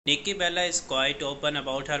Nikki Bella is quite open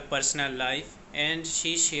about her personal life and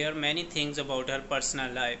she shared many things about her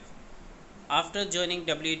personal life. After joining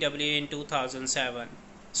WWE in 2007,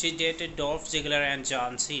 she dated Dolph Ziggler and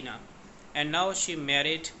John Cena, and now she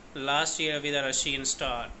married last year with a Russian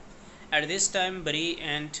star. At this time, Brie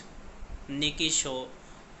and Nikki show,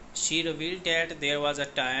 she revealed that there was a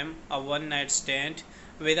time, a one-night stand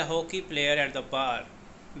with a hockey player at the bar.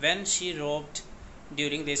 When she robbed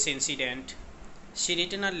during this incident, she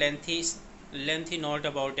written a lengthy note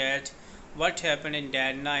about that, what happened in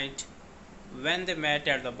that night when they met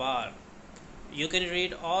at the bar. You can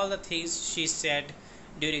read all the things she said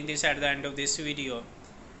during this at the end of this video.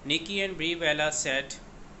 Nikki and Brie Bella said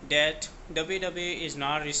that WWE is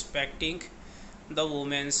not respecting the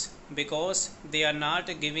women's because they are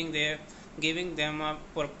not giving them a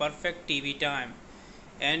perfect TV time,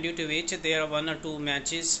 and due to which there are one or two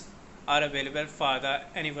matches are available for the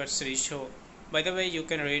anniversary show. By the way, you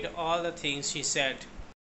can read all the things she said.